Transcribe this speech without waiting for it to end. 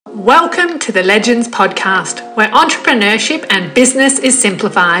Welcome to the Legends Podcast, where entrepreneurship and business is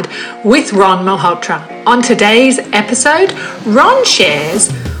simplified with Ron Malhotra. On today's episode, Ron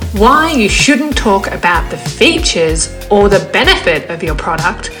shares why you shouldn't talk about the features or the benefit of your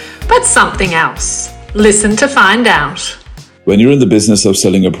product, but something else. Listen to find out. When you're in the business of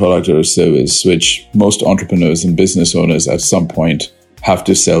selling a product or a service, which most entrepreneurs and business owners at some point have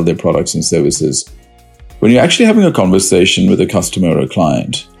to sell their products and services, when you're actually having a conversation with a customer or a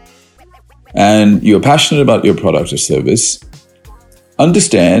client, and you're passionate about your product or service,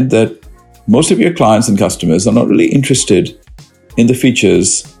 understand that most of your clients and customers are not really interested in the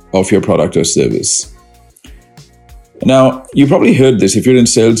features of your product or service. Now, you probably heard this. If you're in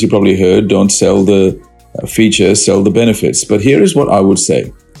sales, you probably heard, don't sell the features, sell the benefits. But here is what I would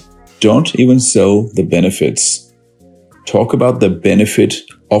say. Don't even sell the benefits. Talk about the benefit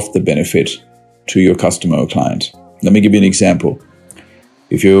of the benefit to your customer or client. Let me give you an example.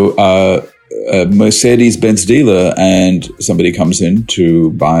 If you are a Mercedes-Benz dealer and somebody comes in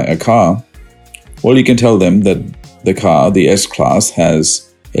to buy a car, well, you can tell them that the car, the S-Class,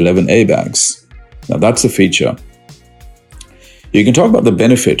 has 11 airbags. Now, that's a feature. You can talk about the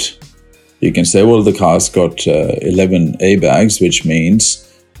benefit. You can say, well, the car's got 11 airbags, which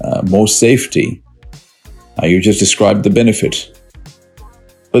means more safety. You just described the benefit.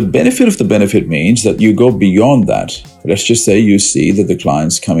 But benefit of the benefit means that you go beyond that. Let's just say you see that the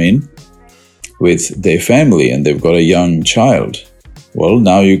clients come in with their family and they've got a young child. Well,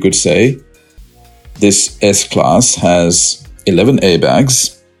 now you could say this S-Class has 11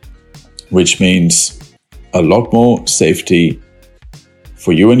 airbags, which means a lot more safety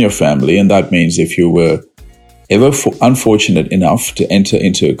for you and your family. And that means if you were ever unfortunate enough to enter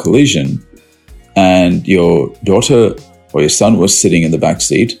into a collision and your daughter or your son was sitting in the back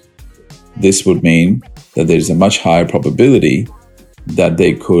seat, this would mean that there's a much higher probability that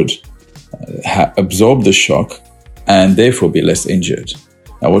they could absorb the shock and therefore be less injured.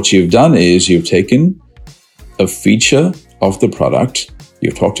 Now, what you've done is you've taken a feature of the product,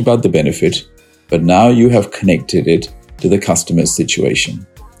 you've talked about the benefit, but now you have connected it to the customer's situation.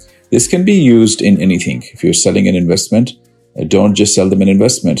 This can be used in anything. If you're selling an investment, don't just sell them an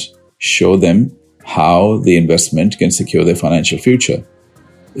investment. Show them how the investment can secure their financial future.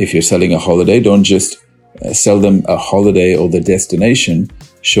 If you're selling a holiday, don't just sell them a holiday or the destination.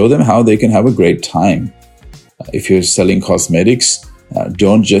 Show them how they can have a great time. If you're selling cosmetics,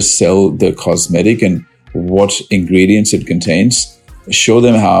 don't just sell the cosmetic and what ingredients it contains. Show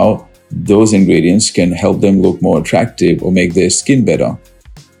them how those ingredients can help them look more attractive or make their skin better.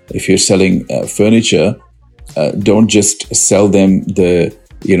 If you're selling furniture, don't just sell them the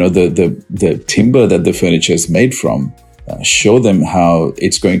timber that the furniture is made from. Show them how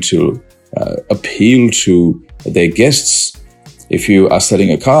it's going to appeal to their guests. If you are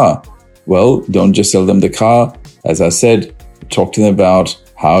selling a car, well, don't just sell them the car. As I said, talk to them about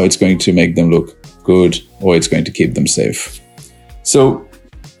how it's going to make them look good or it's going to keep them safe. So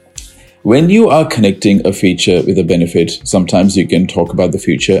when you are connecting a feature with a benefit, sometimes you can talk about the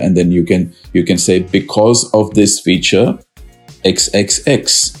feature and then you can say, because of this feature,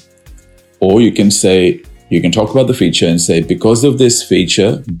 XXX. Or you can talk about the feature and say, because of this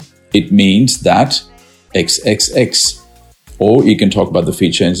feature, it means that XXX. Or you can talk about the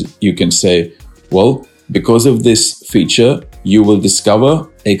feature and you can say, well, because of this feature, you will discover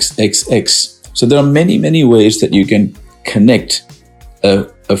XXX. So there are many, many ways that you can connect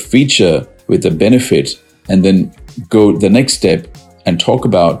a feature with a benefit and then go the next step and talk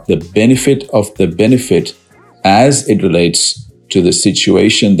about the benefit of the benefit as it relates to the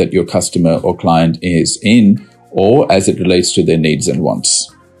situation that your customer or client is in or as it relates to their needs and wants.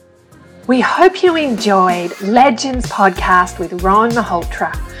 We hope you enjoyed Legends Podcast with Ron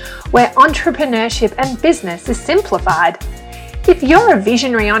Malhotra, where entrepreneurship and business is simplified. If you're a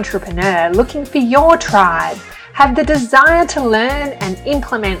visionary entrepreneur looking for your tribe, have the desire to learn and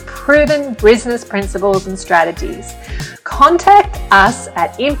implement proven business principles and strategies, contact us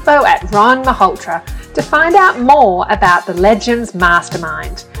at info@ronmalhotra to find out more about the Legends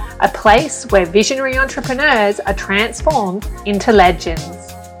Mastermind, a place where visionary entrepreneurs are transformed into legends.